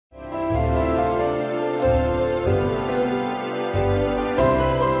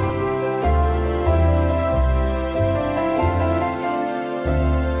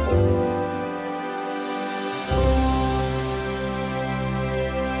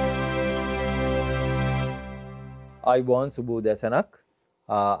ආයිබෝන් සුබ උදැසනක්.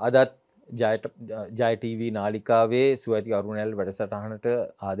 අදත් ජය TV නාලිකාවේ සුවැති අරුණැල් වැඩසටහනට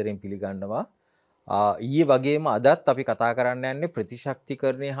ආදරෙන් පිළිගන්නවා. ඊයේ වගේම අදත් අපි කතා කරන්න යන්නේ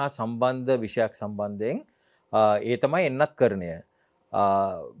ප්‍රතිශක්තිකරණය හා සම්බන්ධ විෂයක් සම්බන්ධයෙන්. ඒ තමයි එන්නත්කරණය.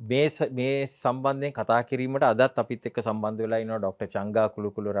 මේ සම්බන්ධයෙන් කතා කිරීමට අදත් අපිත් එක්ක සම්බන්ධ වෙලා ඉන්නවා ඩොක්ටර් චංගා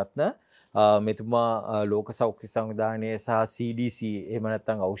කුළුකුළුරත්න. මෙතුමා ලෝක සෞඛ්‍ය සංවිධානය සහ CDC එහෙම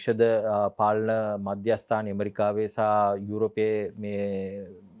නැත්නම් ඖෂධ පාලන මධ්‍යස්ථාන ඇමරිකාවේ සහ යුරෝපයේ මේ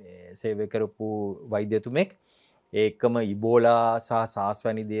සේවය කරපු වෛද්‍යතුමෙක්. ඒකම ඉබෝලා සහ SARS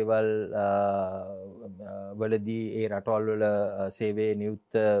වැනි දේවල් වලදී ඒ රටවල් වල සේවයේ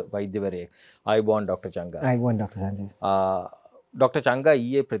නියුක්ත වෛද්‍යවරයෙක්. ආයුබෝවන් ඩොක්ටර් චංගා. ආයුබෝවන් ඩොක්ටර් සංජය. ඩොක්ටර් චංගා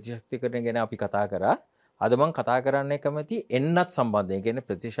ඊයේ ප්‍රතිශක්තිකරණය ගැන අපි කතා කරා. අද මම කතා කරන්න කැමති එන්නත් සම්බන්ධයෙන්. කියන්නේ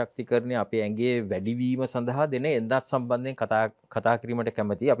ප්‍රතිශක්තිකරණය අපේ ඇඟේ වැඩිවීම සඳහා දෙන එන්නත් සම්බන්ධයෙන් කතා කිරීමට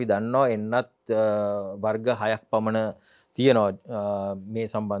කැමතියි. අපි දන්නවා එන්නත් වර්ග 6ක් පමණ තියෙනවා මේ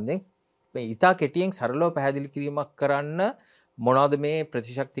සම්බන්ධයෙන්. මේ ඊටා කෙටියෙන් සරලව පැහැදිලි කිරීමක් කරන්න මොනවද මේ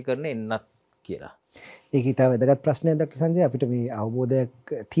ප්‍රතිශක්තිකරණ එන්නත් කියලා. ඒක ඊටා වැදගත් ප්‍රශ්නයක් ඩොක්ටර් සංජය. අපිට මේ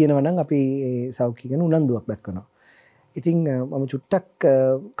අවබෝධයක් තියෙනවා නම් අපි සෞඛ්‍ය ගැන උනන්දුවක් දක්වනවා. ඉතින් මම චුට්ටක්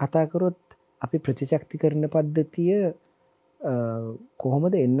කතා කරොත් අපි ප්‍රතිශක්තිකරණ පද්ධතිය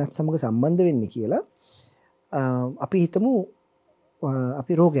කොහොමද එන්නත් සමග සම්බන්ධ වෙන්නේ කියලා. අපි හිතමු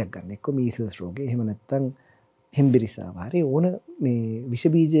අපි රෝගයක් ගන්න. එක්ක මීසල්ස් රෝගය, එහෙම නැත්නම් හෙම්බිරිසාව. හරි ඕන මේ විෂ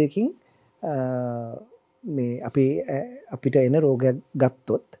බීජයකින් මේ අපිට එන රෝගයක්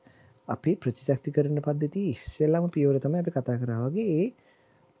ගත්තොත් අපි ප්‍රතිශක්තිකරණ පද්ධතිය ඉස්සෙල්ලාම පියවර තමයි අපි කතා කරා වගේ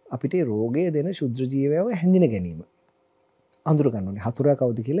අපිට රෝගය දෙන ශුද්ධ ජීවයව හැඳින ගැනීම. අඳුර ගන්න ඕනේ. හතුරා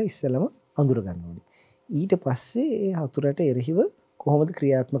කවුද කියලා ඉස්සෙල්ලාම අඳුර ගන්න ඕනේ. ඊට පස්සේ ඒ හතුරට එරෙහිව කොහොමද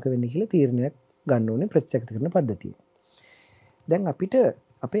ක්‍රියාත්මක වෙන්නේ කියලා තීරණයක් ගන්න ඕනේ ප්‍රතිශක්තිකරණ පද්ධතිය. දැන් අපිට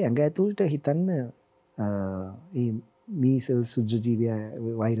අපේ ඇඟ ඇතුළට හිතන්න මේ මීසල්ස් සුද්ධ ජීවය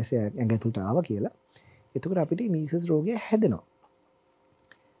වෛරසය ඇඟ ඇතුළට ආවා කියලා. එතකොට අපිට මීසල්ස් රෝගය හැදෙනවා.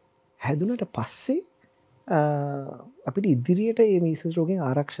 හැදුනට පස්සේ අපිට ඉදිරියට මේ මීසල්ස් රෝගයෙන්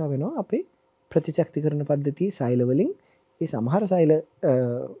ආරක්ෂා වෙනවා අපේ ප්‍රතිශක්තිකරණ පද්ධතියේ සෛල වලින්. ඒ සමහර සෛල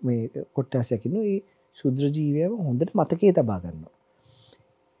මේ කොට්ටාසයක් ඉන්නවා. ඒ ශුද්ධ ජීවයව හොඳට මතකයේ තබා ගන්නවා.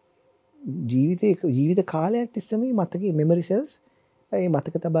 ජීවිත කාලයක් තිස්සම මේ මතකයේ මෙමරි සෙල්ස් ඒ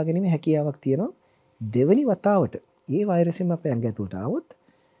මතක තබා ගැනීම හැකියාවක් තියෙනවා. දෙවනි වතාවට ඒ වෛරසෙම අපේ ඇඟ ඇතුළට ආවොත්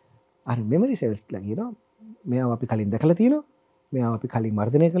අර මෙමරි සෙල්ස් ලා කියනවා මෙයාව අපි කලින් දැකලා තියෙනවා. මෙයාව අපි කලින්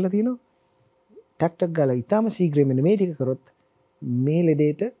මර්ධනය කරලා තියෙනවා. ටක් ගාලා ඊටාම ශීඝ්‍රයෙන් මෙන්න මේ ටික කරොත් මේ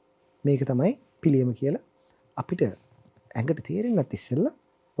ලෙඩේට මේක තමයි පිළියම කියලා අපිට ඇඟට තේරෙන්නත් ඉස්සෙල්ලා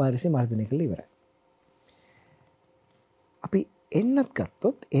වෛරසය මර්ධනය කරලා ඉවරයි. අපි එන්නත්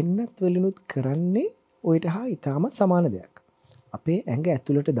ගත්තොත් එන්නත් වලිනුත් කරන්නේ ඔයිට හා ඊටමත් සමාන දෙයක්. අපේ ඇඟ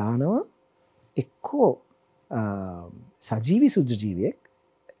ඇතුළට දානවා එක්කෝ සජීවි සුද්ධ ජීවියෙක්.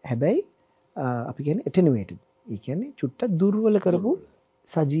 හැබැයි අපි කියන්නේ ඇටෙනුවේටඩ්. ඒ කියන්නේ චුට්ටක් දුර්වල කරපු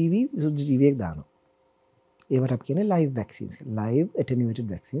සජීවි සුද්ධ ජීවියෙක් දානවා. ඒවට අපි කියන්නේ ලයිව් වැක්සින්ස්. ලයිව් ඇටෙනුවේටඩ්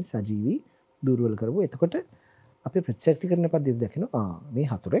වැක්සින්ස් සජීවි දුර්වල කරපු. එතකොට අපි ප්‍රතිශක්තිකරණ පද්ධතිය දකිනවා මේ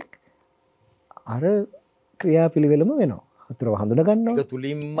හතුරෙක් අර ක්‍රියාපිළිවෙලම වෙනවා. හතුරව හඳුනා ගන්නවා. ඒක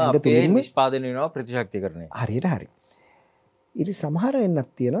තුලින්ම අපේ නිෂ්පාදනය වෙනවා ප්‍රතිශක්තිකරණය. හරියට හරි. ඊට සමහර එන්නක්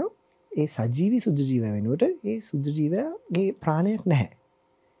තියෙනවා ඒ සජීවි සුද්ධ ජීවය වෙනුවට ඒ සුද්ධ ජීවයාගේ ප්‍රාණයක් නැහැ.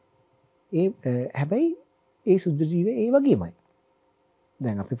 හැබැයි ඒ සුද්ධ ජීවය ඒ වගේමයි.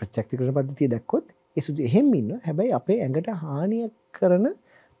 දැන් අපි ප්‍රතිශක්තිකරණ පද්ධතිය දැක්කොත් ඒ සුද්ධ එහෙම ඉන්නවා. හැබැයි අපේ ඇඟට හානිය කරන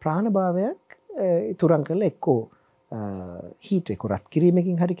ප්‍රාණභාවයක් තුරන් කරලා එක්කෝ හීට් එක රත්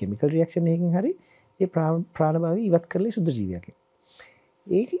කිරීමකින් හරි කෙමිකල් රියැක්ෂන් එකකින් හරි ඒ ප්‍රාණභාවය ඉවත් කරලා සුද්ධ ජීවියක්.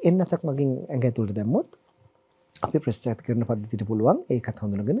 ඒක එන්නතක් මගින් ඇඟ ඇතුළට දැම්මොත් අපි ප්‍රතිශක්තිකරණ පද්ධතියට පුළුවන් ඒකත්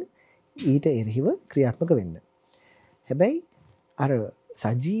හඳුනගෙන ඊට එරෙහිව ක්‍රියාත්මක වෙන්න. හැබැයි අර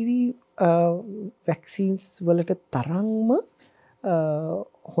සජීවී වැක්සින්ස් වලට තරම්ම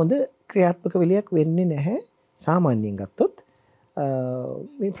හොඳ ක්‍රියාත්මක වෙලයක් වෙන්නේ නැහැ සාමාන්‍යයෙන් ගත්තොත්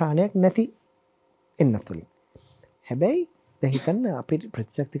මේ ප්‍රාණයක් නැති එන්නත් වලින්. හැබැයි දැන් හිතන්න අපේ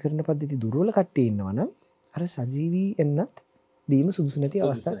ප්‍රතිශක්තිකරණ පද්ධති දුර්වල කට්ටිය ඉන්නවා නම් අර සජීවී එන්නත් දීම සුදුසු නැති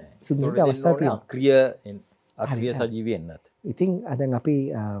අවස්ථා තියෙනවා. අක්‍රිය සජීවී එන්නත්. ඉතින් දැන්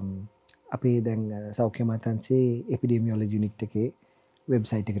අපි දැන් සෞඛ්‍ය අමාත්‍යාංශයේ එපිඩෙමියොලොජි යුනිට් එකේ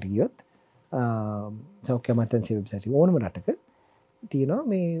වෙබ්සයිට් එකට ගියොත් සෞඛ්‍ය අමාත්‍යාංශයේ වෙබ්සයිට් එක ඕනම රටක තියෙනවා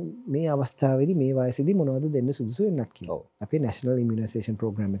මේ අවස්ථාවේදී මේ වයසේදී මොනවද දෙන්න සුදුසු වෙන්නත් කියලා. අපේ නැෂනල් ඉමුනයිසේෂන්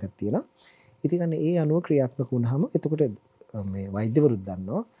ප්‍රෝග්‍රෑම් එකක් තියෙනවා. ඉතින් අන්න ඒ අනුව ක්‍රියාත්මක වුණාම එතකොට මේ වෛද්‍යවරුත්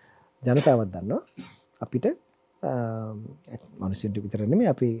දන්නවා ජනතාවත් දන්නවා අපිට මිනිස්සුන්ට විතර නෙමෙයි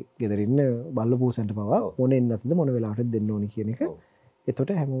අපේ ගෙදර ඉන්න බල්ල පූසන්ට පවා මොන එන්නත්ද මොන වෙලාවටද දෙන්න ඕනි කියන එක.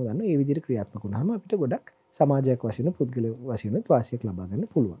 එතකොට හැමෝම දන්නවා ඒ විදිහට ක්‍රියාත්මක වුණාම අපිට ගොඩක් සමාජයක් වශයෙන් පුද්ගල වශයෙන් වාසියක් ලබා ගන්න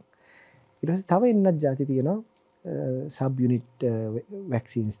පුළුවන්. ඊට පස්සේ තව එන්නත් ಜಾති තියෙනවා සබ් යුනිට්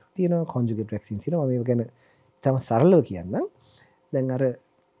වැක්සින්ස් තියෙනවා කොන්ජුගේට් වැක්සින්ස් තියෙනවා. මම මේක ගැන තම සරලව කියන්නම්. දැන් අර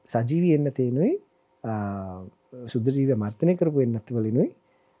සජීවී එන්න තේනුයි සුද්ධ ජීවය මර්ධනය කරපු එන්නත් වලිනුයි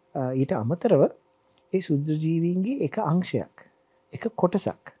ඊට අමතරව ඒ සුද්ධ ජීවීන්ගේ එක අංශයක් එක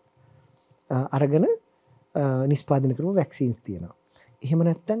කොටසක් අරගෙන නිස්පාදනය කරපු වැක්සින්ස් තියෙනවා. එහෙම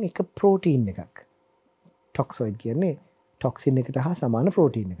නැත්නම් එක ප්‍රෝටීන් එකක් ටොක්සොයිඩ් කියන්නේ ටොක්සින් එකට හා සමාන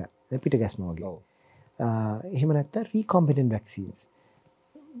ප්‍රෝටීන් එකක් පිට ගැස්ම වගේ. එහෙම නැත්නම් රීකොම්බිනන්ට් වැක්සින්ස්.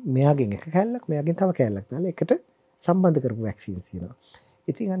 මෙයාගෙන් එක කැලලක් මෙයාගෙන් තව කැලලක් දාලා එකට සම්බන්ධ කරපු වැක්සින්ස් තියෙනවා.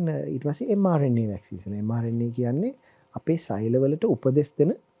 ඉතින් අන්න ඊට පස්සේ mRNA වැක්සින්ස් වෙනවා. mRNA කියන්නේ අපේ සෛලවලට උපදෙස්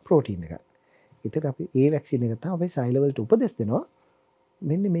දෙන ප්‍රෝටීන් එකක්. ඒතර අපි ඒ වැක්සින් එක තමයි අපේ සෛලවලට උපදෙස් දෙනවා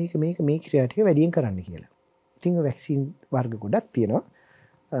මෙන්න මේ ක්‍රියා ටික වැඩියෙන් කරන්න කියලා. ඉතින් වැක්සින් වර්ග ගොඩක් තියෙනවා.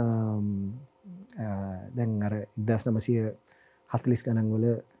 දැන් අර 1940 ගණන් වල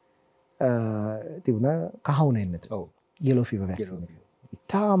තිබුණා කහවණු එන්නත. ඔව්. yellow fever vaccine එක.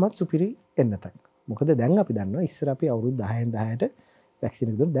 ඉතාමත් සුපිරි එන්නතක්. මොකද දැන් අපි දන්නවා ඉස්සර අපි අවුරුදු 10න් 10ට වැක්සින්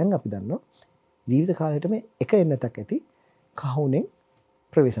එක දුන්නා. දැන් අපි දන්නවා ජීවිත කාලයටම එක එන්නතක් ඇති කහවණෙන්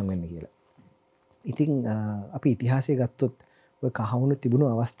ප්‍රවේශම් වෙන්න කියලා. ඉතින් අපි ඉතිහාසය ගත්තොත් ඔය කහවණු තිබුණු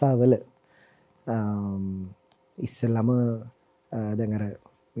අවස්ථාවල ඉස්සෙල්ලම දැන් අර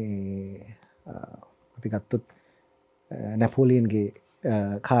මේ අපි ගත්තොත් නැපෝලියන්ගේ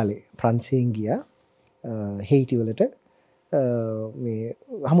කාලේ ප්‍රංශයෙන් ගියා හේටි වලට මේ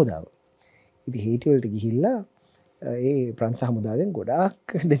හමුදාව. ඉතින් හේටි වලට ගිහිල්ලා ඒ ප්‍රංශ හමුදාවෙන්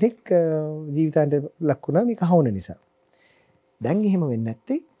ගොඩාක් දෙනෙක් ජීවිතාන්ත ලක් වුණා මේ කහවණ නිසා. දැන් එහෙම වෙන්නේ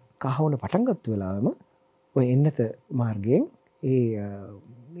නැත්තේ කහවණ පටන් ගත්ත වෙලාවෙම ඔය එන්නත මාර්ගයෙන්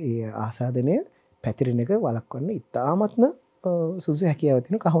ඒ ආසාදනය පැතිරෙන එක වළක්වන්න ඉතාමත්ම සුසු හැකියාවක්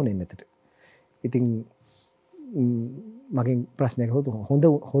තියෙන කහවණ එන්නතට. ඉතින් මගෙන් ප්‍රශ්නයක්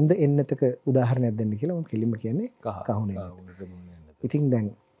හොඳ එන්නතක උදාහරණයක් දෙන්න කියලා මම කෙලින්ම කියන්නේ කහවණ එන්නත. ඉතින්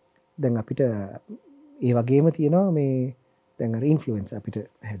දැන් අපිට ඒ වගේම තියෙනවා මේ දැන් අර ඉන්ෆ්ලුවෙන්සා අපිට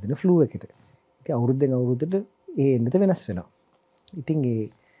හැදෙන ෆ්ලූ එකට. ඉතින් අවුරුද්දෙන් අවුරුද්දට ඒ එන්නත වෙනස් වෙනවා. ඉතින් ඒ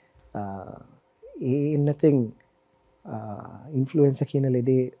එන්නතෙන් ඉන්ෆ්ලුවෙන්සා කියන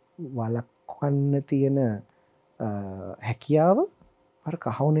ලෙඩේ වළක්වන්න තියෙන හැකියාව අර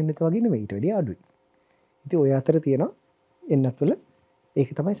කහවණ එන්නත වගේ නෙමෙයි ඊට වැඩිය අඩුයි. ඉතින් ඔය අතර තියෙනවා එන්නත් වල ඒක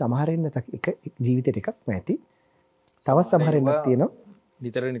තමයි සමහර එන්නත එක ජීවිතේට එකක්ම ඇති. තවත් සමහර එන්නත් තියෙනවා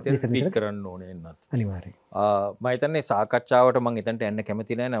නිතර ට්වීට් කරන්න ඕනේ එන්නත්. අනිවාර්යයෙන්. මම හිතන්නේ සාකච්ඡාවට මම එතනට එන්න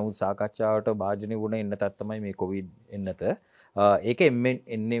කැමති නැහැ. නමුත් සාකච්ඡාවට භාජනය වුණ එන්නතක් තමයි මේ කොවිඩ් එන්නත. ඒක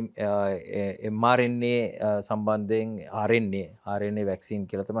mRNA සම්බන්ධයෙන් RNA වැක්සින්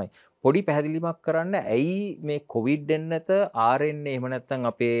කියලා තමයි. පොඩි පැහැදිලිමක් කරන්න ඇයි මේ කොවිඩ් එන්නත RNA එහෙම නැත්නම්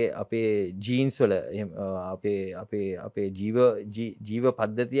අපේ ජීන්ස් වල අපේ ජීව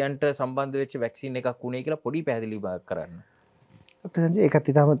පද්ධතියන්ට සම්බන්ධ වෙච්ච වැක්සින් එකක් වුණේ කියලා පොඩි පැහැදිලිමක් කරන්න. ඒකත්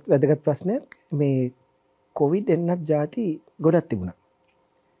ඉතාමත් වැදගත් ප්‍රශ්නයක්. මේ කොවිඩ් එන්නත් ಜಾති ගොඩක් තිබුණා.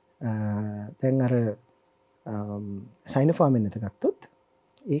 දැන් අර සයිනෝෆාම් එන්නත ගත්තොත්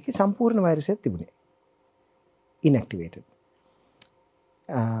ඒකේ සම්පූර්ණ වෛරසයක් තිබුණේ inactivated.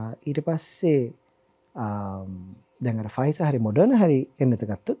 ඊට පස්සේ දැන් අර ෆයිසර් හරි මොඩර්නා හරි එන්නත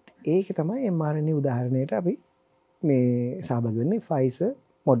ගත්තොත් ඒකේ තමයි mRNA උදාහරණයට අපි මේ සහභාගී වෙන්නේ ෆයිසර්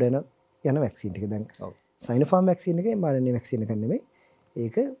මොඩර්නා යන වැක්සින් ටික. දැන් සයිනෝෆාම් වැක්සින් එක mRNA වැක්සින් එකක් නෙමෙයි.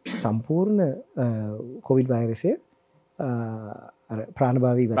 ඒක සම්පූර්ණ කොවිඩ් වෛරසය අර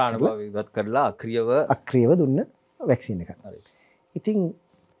ප්‍රාණභාවී ඉවත් කරලා අක්‍රියව දුන්න වැක්සින් එකක්. ඉතින්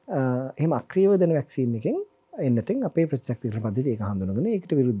එහෙම අක්‍රියව දෙන වැක්සින් එකෙන් එන්නතෙන් අපේ ප්‍රතිශක්තිකරණ පද්ධතිය ඒක හඳුනගෙන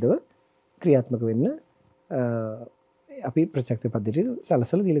ඒකට විරුද්ධව ක්‍රියාත්මක වෙන්න අපි ප්‍රතිශක්ති පද්ධතිය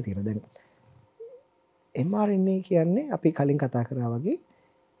සලසලා දීලා තියෙනවා. දැන් mRNA කියන්නේ අපි කලින් කතා කරා වගේ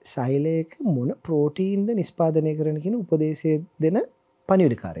සෛලයක මොන ප්‍රෝටීන්ද නිස්පාදනය කරන කියන උපදේශය දෙන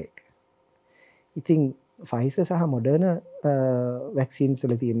පණිවිඩකාරයෙක්. ඉතින් ෆයිසර් සහ මොඩර්නා වැක්සින්ස්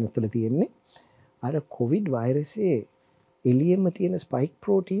වල තියෙන්නේ අර කොවිඩ් වෛරසයේ එළියෙම තියෙන ස්පයික්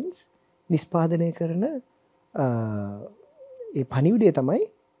ප්‍රෝටීන්ස් නිස්පාදනය කරන ඒ පණිවිඩය තමයි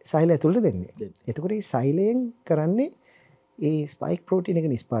සෛල ඇතුළට දෙන්නේ. එතකොට මේ සෛලයෙන් කරන්නේ ඒ ස්පයික් ප්‍රෝටීන් එක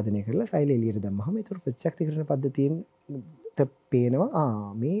නිස්පාදනය කරලා සෛල එළියට දැම්මහම ඒතර ප්‍රතිශක්තිකරණ පද්ධතියෙන්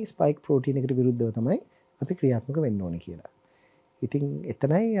පේනවා මේ ස්පයික් ප්‍රෝටීන් එකට විරුද්ධව තමයි අපි ක්‍රියාත්මක වෙන්න ඕනේ කියලා. ඉතින්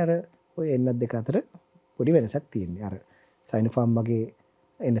එතනයි අර ඔය එන්නත් දෙක අතර පොඩි වෙනසක් තියෙන්නේ. අර සයිනෝෆාම් වගේ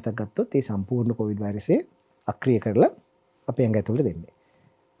එන්නතක් ගත්තොත් ඒ සම්පූර්ණ කොවිඩ් වෛරසය අක්‍රිය කරලා අපේ ඇඟ ඇතුළට දෙන්නේ.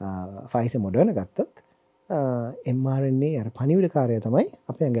 ෆයිසර් මොඩර්නා ගත්තොත් mRNA අර පණිවිඩකාරය තමයි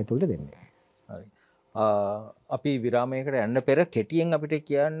අපේ ඇඟ ඇතුළට දෙන්නේ. හරි. අපි විරාමයකට යන්න පෙර කෙටියෙන් අපිට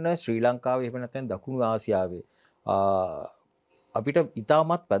කියන්න ශ්‍රී ලංකාවේ එහෙම නැත්නම් දකුණු ආසියාවේ අපිට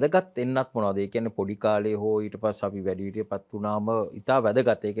ඉතාමත් වැදගත් එන්නත් මොනවද? ඒ කියන්නේ පොඩි කාලේ හෝ ඊට පස්සේ අපි වැඩිහිටියපත් වුණාම ඉතා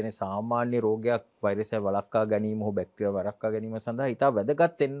වැදගත්. ඒ කියන්නේ සාමාන්‍ය රෝගයක් වෛරසය වළක්වා ගැනීම හෝ බැක්ටීරියා වළක්වා ගැනීම සඳහා ඉතා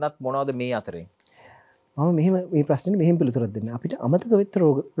වැදගත් එන්නත් මොනවද මේ අතරින්? මම මෙහෙම මේ ප්‍රශ්නෙට මෙහෙම පිළිතුරක් දෙන්න. අපිට අමතක වෙච්ච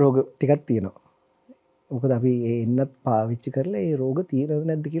රෝග ටිකක් තියෙනවා. මොකද අපි ඒ එන්නත් පාවිච්චි කරලා ඒ රෝග තියෙනවද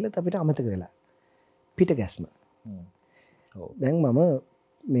නැද්ද කියලා අපිට අමතක වෙලා. පිට ගැස්ම. දැන් මම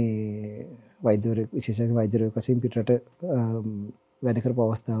මේ වෛද්‍යවරයෙක් විශේෂඥ වෛද්‍යවරයෙක් වශයෙන් පිටරට වැඩ කරපු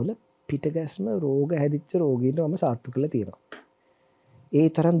අවස්ථාවල පිට ගැස්ම රෝග හැදිච්ච රෝගීන්ට මම සාත්තු කරලා තියෙනවා. ඒ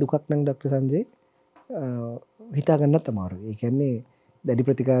තරම් දුකක් නම් ඩොක්ටර් සංජේ හිතා ගන්නත් අමාරුයි. ඒ කියන්නේ දැඩි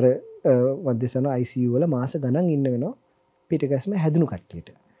ප්‍රතිකාර මධ්‍යස්ථාන ICU වල මාස ගණන් ඉන්න වෙනවා පිට ගැස්ම හැදුණු කට්ටියට.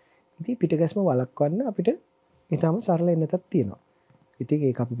 ඉතින් පිට ගැස්ම වළක්වන්න අපිට ඊටම සරල එන්නතක් තියෙනවා. ඉතින්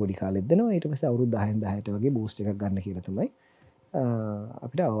ඒක අපි පොඩි කාලෙත් දෙනවා. ඊට පස්සේ අවුරුදු 10න් 10ට වගේ බූස්ට් එකක් ගන්න කියලා තමයි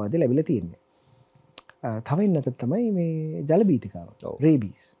අපිට අවවාද ලැබිලා තියෙන්නේ. තව එන්නතක් තමයි මේ ජල බීතිකාව.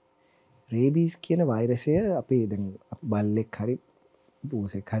 රේබීස්. රේබීස් කියන වෛරසය අපේ දැන් බල්ලෙක් හරි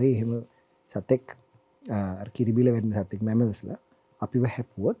පූසෙක් හරි එහෙම සතෙක් කිරිබිල වෙන්න සතෙක් මැමල්ස්ලා අපිව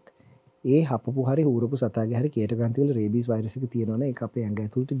හැපුවොත් ඒ හපපු හරි හූරපු සතාගේ හරි කේට ග්‍රන්ථි වල රේබීස් වෛරස් එක තියෙනවනේ ඒක අපේ ඇඟ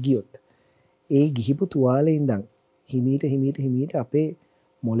ඇතුළට ගියොත් ඒ ගිහිපු තුවාලේ ඉඳන් හිමීට අපේ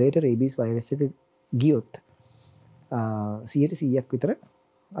මොළයට රේබීස් වෛරස් එක ගියොත් 100%ක් විතර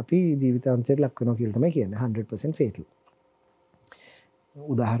අපි ජීවිතාන්තයට ලක් වෙනවා කියලා තමයි කියන්නේ 100% fatal.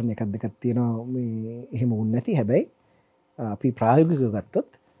 උදාහරණ එකක් දෙකක් තියෙනවා මේ එහෙම වුණ නැති හැබැයි අපි ප්‍රායෝගිකව ගත්තොත්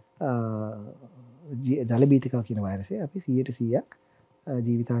ජල බීතිකාව කියන වෛරසය අපි 100%ක්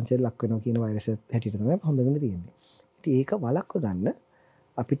ජීවිතාන්තයට ලක් වෙනවා කියන වෛරසයත් හැටියට තමයි හඳුන්වන්න තියෙන්නේ. ඉතින් ඒක වළක්ව ගන්න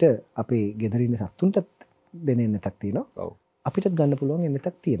අපිට අපේ ගෙදර ඉන්න සතුන්ටත් දෙන එන්නතක් තියෙනවා. ඔව්. අපිටත් ගන්න පුළුවන්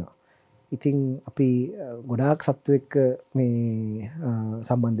එන්නතක් තියෙනවා. ඉතින් අපි ගොඩාක් සත්තු එක්ක මේ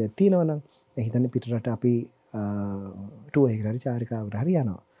සම්බන්ධයක් තියෙනවා නම් දැන් හිතන්න පිටරට අපි ටුවර් එකකට හරි චාරිකාවකට හරි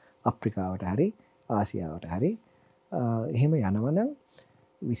යනවා. අප්‍රිකාවට හරි ආසියාවට හරි එහෙම යනවා නම්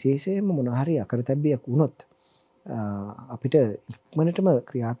විශේෂයෙන්ම මොන හරි අකරතැබ්බයක් වුණොත් අපිට ඉක්මනටම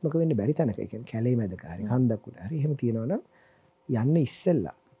ක්‍රියාත්මක වෙන්න බැරි තැනක ඒ කියන්නේ කැලේ මැදක හරි කන්දක් උඩ හරි එහෙම තියෙනවා නම් යන්න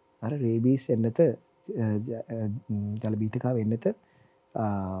ඉස්සෙල්ලා අර රේබීස් එන්නත ජල බීතිකාව එන්නත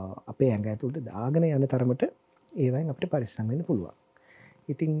අපේ ඇඟ ඇතුළට දාගෙන යන තරමට ඒවෙන් අපිට පරිස්සම් වෙන්න පුළුවන්.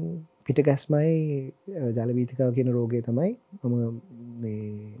 ඉතින් පිට ගැස්මයි ජල බීතිකාව කියන රෝගය තමයි මම මේ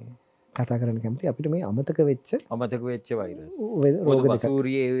කතා කරන්න කැමති. අපිට මේ අමතක වෙච්ච වෛරස්. රෝග දෙකක්.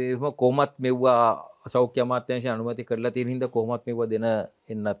 සූරියේම කොහොමත් මෙව්වා සෞඛ්‍ය අමාත්‍යාංශය අනුමති කරලා තියෙන හින්දා කොහොමත් මෙව්වා දෙන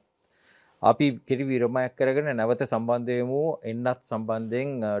එන්නත් අපි කෙටි විරමයක් කරගෙන නැවත සම්බන්ධ වෙමු එන්නත් සම්බන්ධයෙන්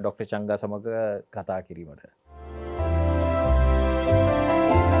ඩොක්ටර් චංගා සමග කතා කිරීමට.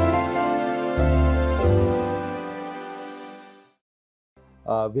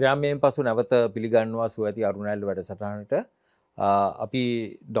 විරාමයෙන් පසු නැවත පිළිගන්නවා සුවැති අරුණැල්ල වැඩසටහනට. අපි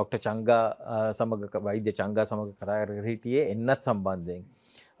ඩොක්ටර් චංගා සමග වෛද්‍ය චංගා සමග කතා කරගෙන හිටියේ එන්නත් සම්බන්ධයෙන්.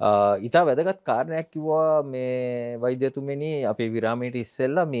 ඉතා වැදගත් කාරණයක් කිව්වා මේ වෛද්‍යතුමනි අපේ විරාමයට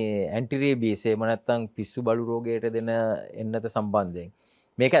ඉස්සෙල්ලා මේ ඇන්ටි රේබීස් එහෙම නැත්නම් පිස්සු බලු රෝගයට දෙන එන්නත සම්බන්ධයෙන්.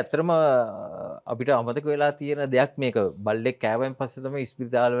 මේක ඇත්තටම අපිට අමතක වෙලා තියෙන දෙයක් මේක. බල්ලෙක් කෑවෙන් පස්සේ තමයි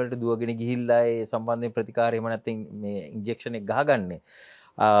ස්පිරිතාල වලට දුවගෙන ගිහිල්ලා ඒ සම්බන්ධයෙන් ප්‍රතිකාර එහෙම නැත්නම් මේ ඉන්ජෙක්ෂන් එක ගහගන්නේ.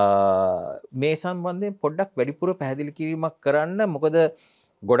 මේ සම්බන්ධයෙන් පොඩ්ඩක් වැඩිපුර පැහැදිලි කිරීමක් කරන්න. මොකද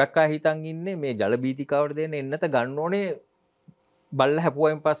ගොඩක් අය හිතන් ඉන්නේ මේ ජල බීතිකාවට දෙන්න එන්නත ගන්න ඕනේ බල්ල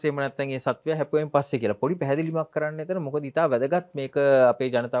හැපුවෙන් පස්සේ එහෙම නැත්නම් ඒ සත්වයා හැපුවෙන් පස්සේ කියලා පොඩි පැහැදිලිමක් කරන්න එතන. මොකද ඉතා වැදගත් මේක අපේ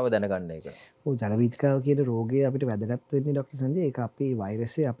ජනතාව දැනගන්න එක. ඔව් ජල බීතිකාව කියන රෝගය අපිට වැදගත් වෙන්නේ ඩොක්ටර් සංජය ඒක අපේ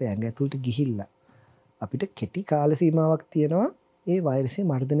වෛරසය අපේ ඇඟ ඇතුළට ගිහිල්ලා අපිට කෙටි කාල සීමාවක් තියෙනවා ඒ වෛරසය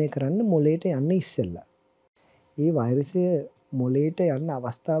මර්ධනය කරන්න මොළයට යන්න ඉස්සෙල්ලා. ඒ වෛරසය මොළයට යන්න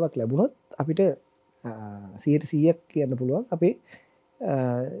අවස්ථාවක් ලැබුණොත් අපිට 100%ක් කියන්න පුළුවන් අපේ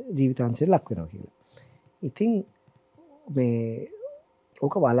ජීවිතාංශයට ලක් වෙනවා කියලා. ඉතින් මේ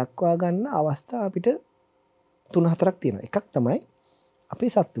ඕක වළක්වා ගන්න අවස්ථා අපිට 3-4ක් තියෙනවා. එකක් තමයි අපේ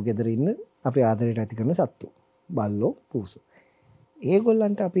සත්තු ගෙදර ඉන්න අපේ ආදරයට ඇති කරන සත්තු. බල්ලෝ, පූසෝ.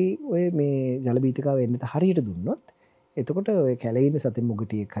 ඒගොල්ලන්ට අපි ඔය මේ ජල බීතිකාව එන්නත හරියට දුන්නොත් එතකොට ඔය කැලේ ඉන්න සතෙන්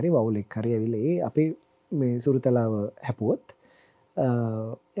මුගටියෙක් හරි වවුලෙක් හරි ඇවිල්ලා ඒ අපේ මේ සුරුතලාව හැපුවොත්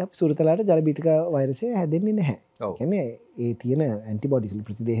සුරතලාට ජල බීතිකා වෛරසය හැදෙන්නේ නැහැ. ඒ කියන්නේ ඒ තියෙන ඇන්ටිබොඩිස්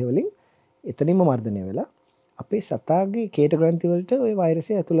ප්‍රතිදේහ වලින් එතනින්ම මර්ධනය වෙලා අපේ සතාගේ කේට ග්‍රන්ථි වලට ওই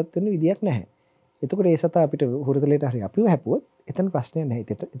වෛරසය ඇතුළත් වෙන්න විදියක් නැහැ. එතකොට ඒ සතා අපිට හුරතලයට හරි අපිව හැපුවොත් එතන ප්‍රශ්නයක් නැහැ.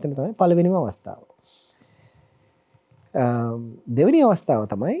 එතන තමයි පළවෙනිම අවස්ථාව. දෙවෙනි අවස්ථාව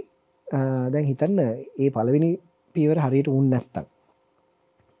තමයි දැන් හිතන්න ඒ පළවෙනි පියවර හරියට වුණ නැත්තම්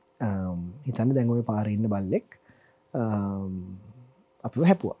හිතන්න දැන් ඔය පාරේ ඉන්න බල්ලෙක් අපිව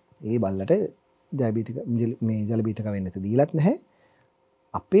හැපුවා. ඒ බල්ලට ඩයබටික් මේ ජල බීතක වෙන්නත දීලත් නැහැ.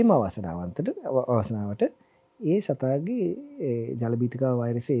 අපේම අවසනාවට ඒ සතාගේ ජල බීතක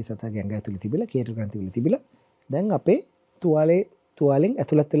වෛරසය ඒ සතාගේ ඇඟ ඇතුලේ තිබිලා කේටර් ග්‍රන්ථි වල තිබිලා දැන් අපේ තුවාලෙන්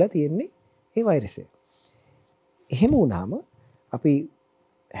ඇතුළත් වෙලා තියෙන්නේ ඒ වෛරසය. එහෙම වුණාම අපි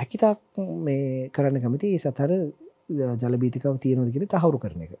හැකිතාක් මේ කරන්න කැමති ඒ සතර ජල බීතිකාව තියෙනවද කියලා තහවුරු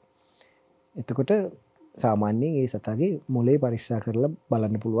කරන එක. එතකොට සාමාන්‍යයෙන් ඒ සතාගේ මොලේ පරීක්ෂා කරලා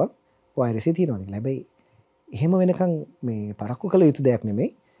බලන්න පුළුවන් වෛරසය තියෙනවද කියලා. හැබැයි එහෙම වෙනකන් මේ පරක්කු කළ යුතු දෙයක්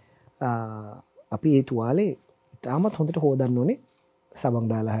නෙමෙයි. අපි ඒ තුවාලේ ඉතාමත් හොඳට හොදන්න ඕනේ. සබන්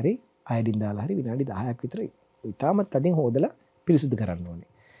දාලා හරි අයඩින් දාලා හරි විනාඩි 10ක් විතර ඉතාමත් අදින් හොදලා පිරිසුදු කරන්න ඕනේ.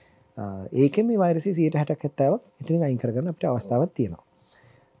 ඒකෙන් මේ වෛරසය 60%ක් 70ක් එතනින් අයින් කරගන්න අපිට අවස්ථාවක් තියෙනවා.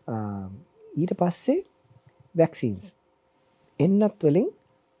 ඊට පස්සේ වැක්සින්ස් එන්නත් වලින්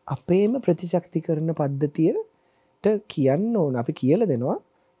අපේම ප්‍රතිශක්තිකරණ පද්ධතියට කියන්න ඕන අපි කියලා දෙනවා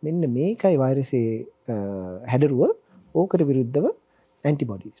මෙන්න මේකයි වෛරසයේ හැඩරුව ඕකට විරුද්ධව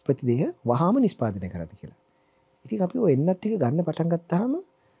ඇන්ටිබොඩිස් ප්‍රතිදේහ වහාම නිෂ්පාදනය කරන්න කියලා. ඉතින් අපි ඔය එන්නත් ටික ගන්න පටන් ගත්තාම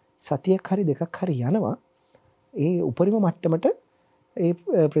සතියක් හරි දෙකක් හරි යනවා ඒ උපරිම මට්ටමට ඒ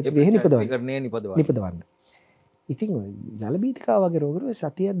ප්‍රතිදේහ නිපදවන්න. ඉතින් ජල බීතිකාව වගේ රෝග වල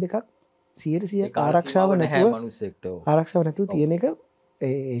සතියක් දෙකක් 100% ආරක්ෂාව නැතුව තියෙන එක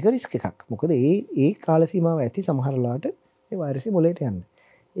ඒක රිස්ක් එකක්. මොකද ඒ කාල සීමාව ඇති සමහර ලාට ඒ වෛරසය මොලේට යන්නේ.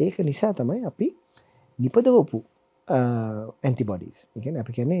 ඒක නිසා තමයි අපි නිපදවපු ඇන්ටිබොඩිස්. ඒ කියන්නේ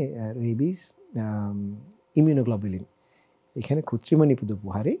අපි කියන්නේ රේබීස් ඉමුනෝග්ලොබුලින්. ඒ කියන්නේ කෘත්‍රිම නිපදවපු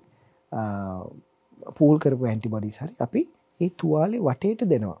හරි පූල් කරපු ඇන්ටිබොඩිස් හරි අපි ඒ තුවාලේ වටේට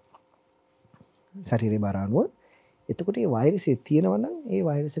දෙනවා. ශරීරේ බර අණුව. එතකොට මේ වෛරසය තියෙනවා නම් ඒ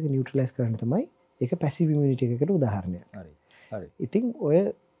වෛරස් එක නියුට්‍රලයිස් කරන්න තමයි ඒක පැසිව් ඉමුනිටි එකකට උදාහරණයක්. හරි. ඉතින්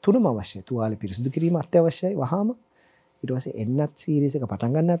ඔය තුනම අවශ්‍යයි. තුවාලේ පිරිසිදු කිරීම අත්‍යවශ්‍යයි වහාම. ඊට පස්සේ එන්නත් සීරීස් එක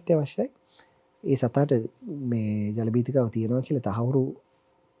පටන් ගන්න අත්‍යවශ්‍යයි. ඒ සතාට මේ ජල බීතිකාව තියෙනවා කියලා තහවුරු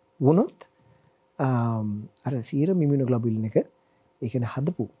වුණොත් අර සීරම් ඉමුනෝග්ලොබුලින් එක ඒ කියන්නේ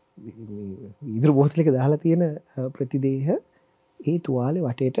හදපු ඉදිරි බෝතලයක දාලා තියෙන ප්‍රතිදේහ ඒ තුවාලේ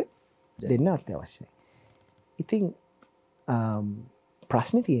වටේට දෙන්න අත්‍යවශ්‍යයි. ඉතින්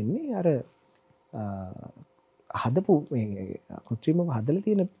ප්‍රශ්නේ තියෙන්නේ අර හදපු මේ කෘත්‍රිමව හදලා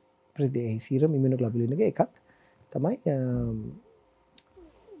තියෙන ප්‍රතිදේහ සීරම් ඉමුනෝග්ලොබුලින් එක එකක් තමයි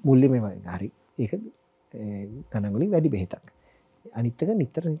මුල්‍යමය හරි ඒක ගණන් වලින් වැඩි බෙහෙතක්. අනිත් එක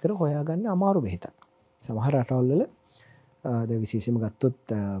නිතර හොයාගන්න අමාරු බෙහෙතක්. සමහර රටවල් වල දැන් විශේෂයෙන්ම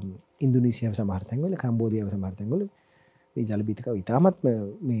ගත්තොත් ඉන්දුනීසියාව සමහර තැන්වල කම්බෝඩියාව සමහර තැන්වල මේ ජල බීතිකාව ඉතාමත්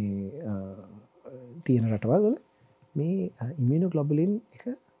මේ තියෙන රටවල් වල මේ ඉමුනෝග්ලොබුලින් එක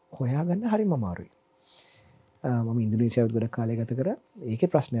හොයාගන්න හරිම අමාරුයි. මම ඉන්දුනීසියාවට ගොඩක් කාලයක් ගත කරා.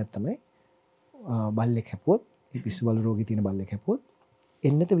 ඒකේ ප්‍රශ්නයක් තමයි බල්ලෙක් හැපුවොත් ඒ පිස්සු බල රෝගී තියෙන බල්ලෙක් හැපුවොත්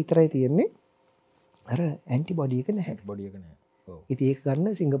එන්නත විතරයි තියෙන්නේ අර ඇන්ටිබොඩි එක නැහැ. ඔව්. ඉතින් ඒක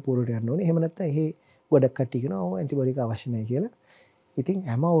ගන්න සිංගප්පූරුවට යන්න ඕනේ. එහෙම නැත්නම් එහෙ ගොඩක් කට්ටිය කියනවා ඔව් ඇන්ටිබොඩි එක අවශ්‍ය නැහැ කියලා. ඉතින්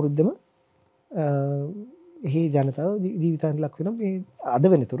හැම අවුරුද්දම එහෙ ජනතාව ජීවිතාන්ත ලක් වෙනවා මේ අද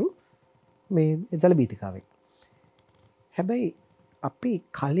වෙනතුරු මේ ජල බීතිකාවෙන්. හැබැයි අපි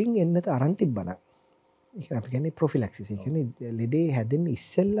කලින් එන්නත අරන් තිබ්බනම් ඒ කියන්නේ අපි කියන්නේ ප්‍රොෆිලැක්සිස්. ඒ කියන්නේ ලෙඩේ හැදෙන්න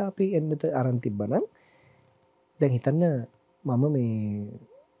ඉස්සෙල්ලා අපි එන්නත අරන් තිබ්බනම් දැන් හිතන්න මම මේ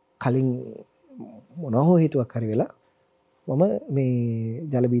කලින් මොනවා හෝ හේතුවක් හරි වෙලා මම මේ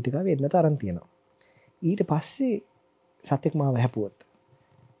ජල බීතිකාවේ එන්නත අරන් තියෙනවා. ඊට පස්සේ සතෙක් මාව හැපුවොත්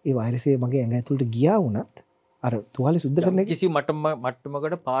ඒ වෛරසය මගේ ඇඟ ඇතුළට ගියා වුණත් අර තුවාලේ සුද්ධ කරන එක කිසි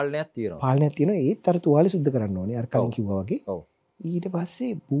මට්ටමකට පාලනයක් තියෙනවා. පාලනයක් තියෙනවා. ඒත් අර තුවාලේ සුද්ධ කරන්න ඕනේ. අර කලින් කිව්වා වගේ. ඔව්. ඊට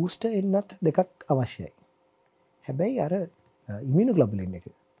පස්සේ බූස්ටර් එන්නත් දෙකක් අවශ්‍යයි. හැබැයි අර ඉමුනෝග්ලොබුලින්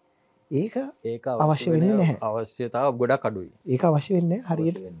එක ඒක අවශ්‍ය වෙන්නේ නැහැ. අවශ්‍යතාව ගොඩක් අඩුයි. ඒක අවශ්‍ය වෙන්නේ නැහැ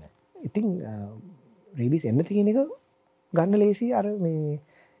හරියට. ඉතින් රේබීස් එන්නත කියන එක ගන්න ලේසි අර මේ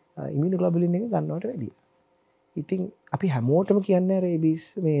ඉමුනෝග්ලොබුලින් එක ගන්නවට වැඩිය. ඉතින් අපි හැමෝටම කියන්නේ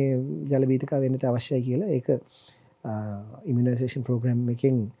රේබීස් මේ ජල බීතිකාව වෙන්නත අවශ්‍යයි කියලා. ඒක ඉමුනයිසේෂන් ප්‍රෝග්‍රෑම්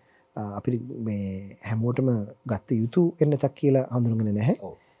එකෙන් අපි මේ හැමෝටම ගත්ත යුතු එන්නතක් කියලා හඳුනගෙන නැහැ.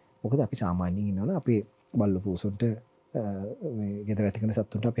 මොකද අපි සාමාන්‍යයෙන් ඉන්නවනේ අපේ බල්ලෝ පූසොන්ට මේ ගෙදර ඇති කරන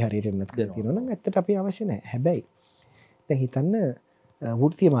සත්තුන්ට අපි හරියට එන්නත් කරලා තියෙනවා නම් ඇත්තට අපි අවශ්‍ය නැහැ. හැබැයි දැන් හිතන්න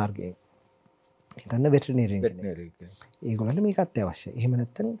වෘත්තීය මාර්ගයෙන් හිතන්න වෙටරිනරියෙන් ඒගොල්ලන්ට මේක අත්‍යවශ්‍යයි. එහෙම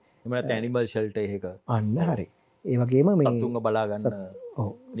නැත්නම් ඇනිමල් ෂෙල්ටර් එකක අන්න හරි. ඒ වගේම මේ සතුන්ව බලා ගන්න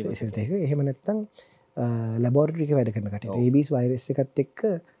ඔව් ෂෙල්ටර් එක. එහෙම නැත්නම් ලැබොරටරි එකේ වැඩ කරන කට්ටිය රේබීස් වෛරස් එකත් එක්ක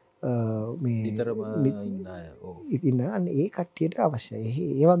මේ නිතරම ඉන්න අය. ඔව්. ඉන්න අන්න ඒ කට්ටියට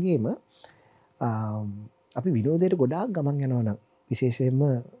අවශ්‍යයි. ඒ වගේම අපි විනෝදයට ගොඩාක් ගමන් යනවා නම් විශේෂයෙන්ම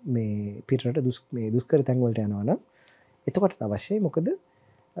මේ පිටරට මේ දුෂ්කර තැන් වලට යනවා නම් එතකොට අවශ්‍යයි. මොකද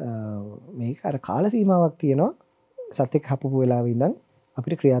මේක අර කාල සීමාවක් තියෙනවා සතෙක් හපපු වෙලාවෙ ඉඳන්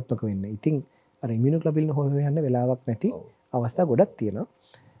අපිට ක්‍රියාත්මක වෙන්න. ඉතින් අර ඉමුනෝග්ලොබින් හොය යන්න වෙලාවක් නැති අවස්ථා ගොඩක් තියෙනවා.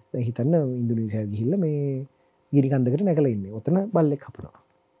 දැන් හිතන්න ඉන්දුනීසියාව ගිහිල්ලා මේ ගිනි කන්දකට නැගලා ඉන්නේ. ඔතන බල්ලෙක් හපනවා.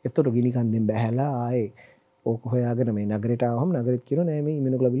 එතකොට ගිනි කන්දෙන් බැහැලා ආයේ ඕක හොයාගෙන මේ නගරයට ආවම නගරෙත් කියනවා නෑ මේ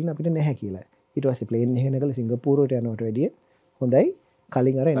ඉමුනෝග්ලොබින් අපිට නැහැ කියලා. ඊට පස්සේ ප්ලේන් එකේ නැගලා සිංගප්පූරුවට යනවට වැඩිය හොඳයි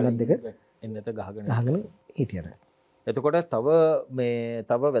කලින් අර එන්නත් දෙක එන්නත ගහගෙන හිටියන. එතකොට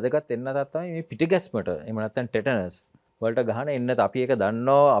තව වැදගත් එන්නතක් තමයි මේ පිටිගැස්මට එහෙම නැත්නම් ටෙටනස් වලට ගහන එන්නත. අපි ඒක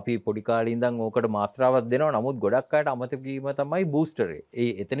දන්නවා. අපි පොඩි කාලේ ඉඳන් ඕකට මාත්‍රාවක් දෙනවා. නමුත් ගොඩක් අයට අමතක වීම තමයි බූස්ටර් එක. ඒ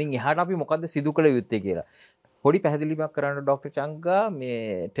එතනින් එහාට අපි මොකද්ද සිදු කළ යුත්තේ කියලා පොඩි පැහැදිලිමක් කරන්න ડોක්ටර් චංගා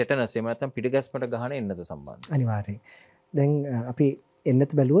මේ ටෙටනස් එහෙම නැත්නම් පිටිගැස්මට ගහන එන්නත සම්බන්ධව. අනිවාර්යයෙන්. දැන් අපි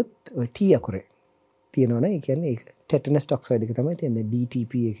එන්නත බැලුවොත් ඔය T අකුරේ තියෙනවනේ. ඒ කියන්නේ ඒක ටෙටනස් ටොක්සොයිඩ් එක තමයි තියෙන්නේ.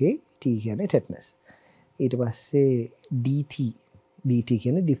 DTP එකේ T කියන්නේ ටෙටනස්. ඊට පස්සේ DT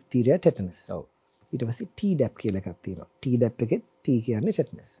කියන්නේ ඩිෆ්තීරියා ටෙටනස්. ඔව්. ඊට පස්සේ Tdap කියලා එකක් තියෙනවා. Tdap එකේ T කියන්නේ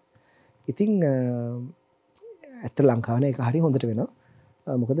ටෙටනස්. ඉතින් ඇත්ත ලංකාවේ ඒක හරිය හොඳට වෙනවා.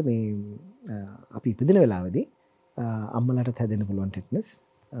 මොකද මේ අපි ඉපදින වෙලාවේදී අම්මලාටත් හැදෙන්න පුළුවන් ටෙටනස්.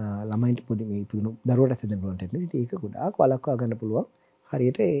 ළමයින්ට පොඩි මේ ඉපදුණු දරුවටත් හැදෙන්න පුළුවන් ටෙටනස්. ඉතින් ඒක ගොඩාක් වළක්වා ගන්න පුළුවන්.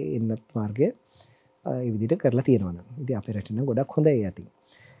 හරියට එන්නත් මාර්ගය ඒ විදිහට කරලා තියෙනවා නම්. ඉතින් අපේ රටේ නම් ගොඩක් හොඳයි යති.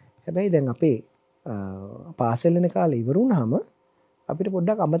 හැබැයි දැන් අපේ පාසල් යන කාලේ ඉවර වුණාම අපිට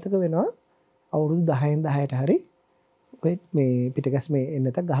පොඩ්ඩක් අමතක වෙනවා අවුරුදු 10න් 10ට හරි ඔය මේ පිටගැස්මේ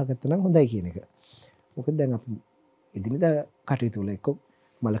එන්නතක් ගහගත්තා නම් හොඳයි කියන එක. මොකද දැන් අපි එදිනෙදා කටයුතු වල එක්ක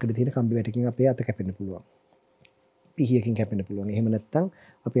මලකඩ තියෙන කම්බි වැටකින් අපේ අත කැපෙන්න පුළුවන්. පිහියකින් කැපෙන්න පුළුවන්. එහෙම නැත්නම්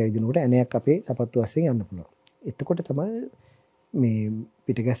අපි ඇවිදිනකොට ඇණයක් අපේ සපත්තු වශයෙන් යන්න පුළුවන්. එතකොට තමයි මේ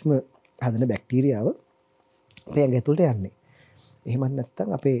පිටගැස්ම හදන බැක්ටීරියාව අපේ ඇඟ ඇතුළට යන්නේ. එහෙමත් නැත්නම්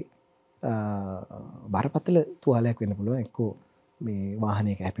අපේ බරපතල තුවාලයක් වෙන්න පුළුවන්. එක්කෝ මේ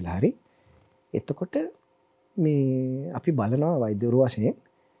වාහනයක හැපිලා හරි. එතකොට මේ අපි බලනවා වෛද්‍යවරු වශයෙන්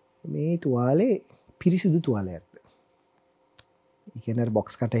මේ තුවාලේ පිරිසිදු තුවාලයක්ද. ඒ කියන්නේ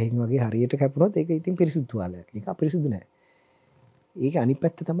බොක්ස් කටහින් වගේ හරියට කැපුණොත් ඒක ඉතින් පිරිසිදු තුවාලයක්. ඒක අපිරිසිදු නෑ. ඒක අනිත්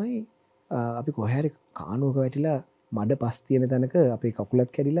පැත්ත තමයි අපි කොහේ හරි කානුවක වැටිලා මඩ පස් තියෙන තැනක අපේ කකුලත්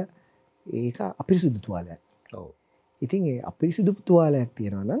කැඩිලා ඒක අපිරිසිදු තුවාලයක්. ඔව්. ඉතින් ඒ අපිරිසිදු තුවාලයක්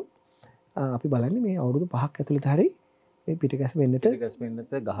තියෙනවා නම් අපි බලන්නේ මේ අවුරුදු 5ක් ඇතුළත හරි මේ පිටගැස්ම එන්නත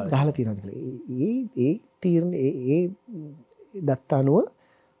ගහලා තියෙනවා කියලා. ඒ තීරණ ඒ දත්ත අනුව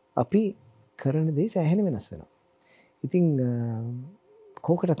අපි කරන දේ සෑහෙන වෙනස් වෙනවා. ඉතින්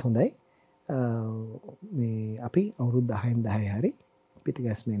කෝකටත් හොඳයි මේ අපි අවුරුදු 10න් 10 හරි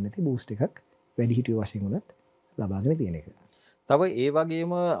පිටගැස්ම එන්නති බූස්ට් එකක් වැඩිහිටියෝ වශයෙන් උනත් ලබාගෙන තියෙන එක. තව ඒ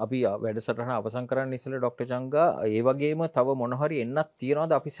වගේම අපි වැඩසටහන අවසන් කරන්න ඉස්සෙල්ලා ડોක්ටර් චංගා ඒ වගේම තව මොන හරි එන්නත්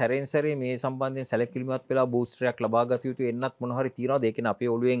තියනවාද අපි සැරෙන් සැරේ මේ සම්බන්ධයෙන් සැලකිලිමත් වෙලා බූස්ටරයක් ලබා ගත යුතු එන්නත් මොන හරි තියනවාද? ඒ කියන්නේ අපේ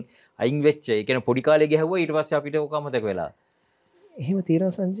ඔළුවෙන් අයින් වෙච්ච ඒ කියන්නේ පොඩි කාලේ ගැහුවා ඊට පස්සේ අපිට ඕක අමතක වෙලා. එහෙම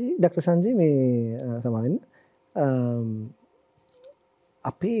තියෙනවා සංජී ડોක්ටර් සංජී මේ සමාවෙන්න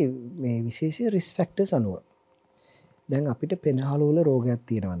අපේ මේ විශේෂ රිස්ක් ෆැක්ටර්ස් අනුව දැන් අපිට පෙනහළු වල රෝගයක්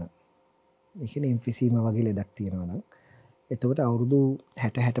තියෙනවා නම් ඒ කියන්නේ එම්ෆිසීමා වගේ ලෙඩක් තියෙනවා නම් එතකොට අවුරුදු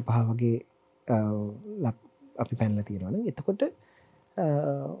 60-65 වගේ අපි පැනලා තියෙනවා නම් එතකොට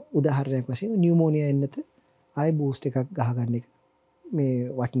උදාහරණයක් වශයෙන් නියුමෝනියා එන්නත ආයි බූස්ට් එකක් ගහගන්න එක මේ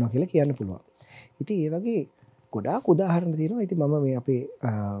වටිනවා කියලා කියන්න පුළුවන්. ඉතින් ඒ වගේ ගොඩාක් උදාහරණ තියෙනවා. ඉතින් මම මේ අපේ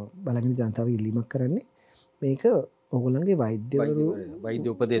බලගෙන ජනතාව ඉල්ලීමක් කරන්නේ මේක ඔයගොල්ලන්ගේ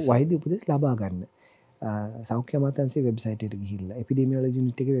වෛද්‍ය උපදෙස් ලබා ගන්න. සෞඛ්‍ය අමාත්‍යාංශයේ වෙබ්සයිට් එකට ගිහිල්ලා එපිඩෙමියොලොජි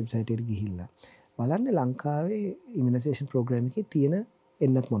යුනිට් එකේ වෙබ්සයිට් එකට ගිහිල්ලා බලන්න ලංකාවේ ඉමුනයිසේෂන් ප්‍රෝග්‍රෑම් එකේ තියෙන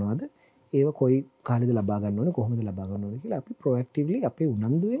එන්නත් මොනවද? ඒව කොයි කාලෙද ලබා ගන්න ඕනේ, කොහොමද ලබා ගන්න ඕනේ කියලා අපි ප්‍රොඇක්ටිව්ලි අපේ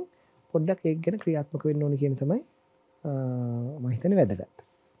උනන්දුවෙන් පොඩ්ඩක් ඒක ගැන ක්‍රියාත්මක වෙන්න ඕනේ කියන තමයි මම හිතන්නේ වැදගත්.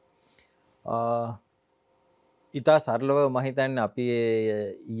 ඉතා සරලව මම හිතන්නේ අපි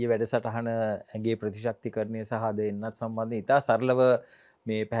ඊයේ වැඩසටහන ඇගේ ප්‍රතිශක්තිකරණය සහ අද එන්නත් සම්බන්ධයෙන් ඉතා සරලව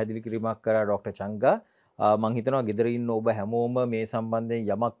මේ පැහැදිලි කිරීමක් කරා ડોක්ටර් චංගා. මම හිතනවා ගෙදර ඉන්න ඔබ හැමෝම මේ සම්බන්ධයෙන්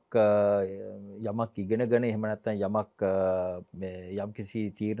යමක් ඉගෙනගෙන එහෙම නැත්නම් යමක් යම්කිසි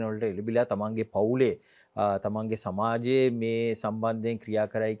තීරණ වලට එළඹිලා තමන්ගේ පවුලේ තමන්ගේ සමාජයේ මේ සම්බන්ධයෙන් ක්‍රියා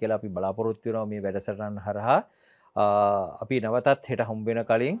කරයි කියලා අපි බලාපොරොත්තු වෙනවා මේ වැඩසටහන හරහා. අපි නැවතත් හෙට හම්බ වෙන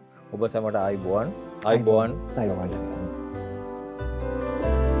කලින් ඔබ සැමට ආයුබෝවන්.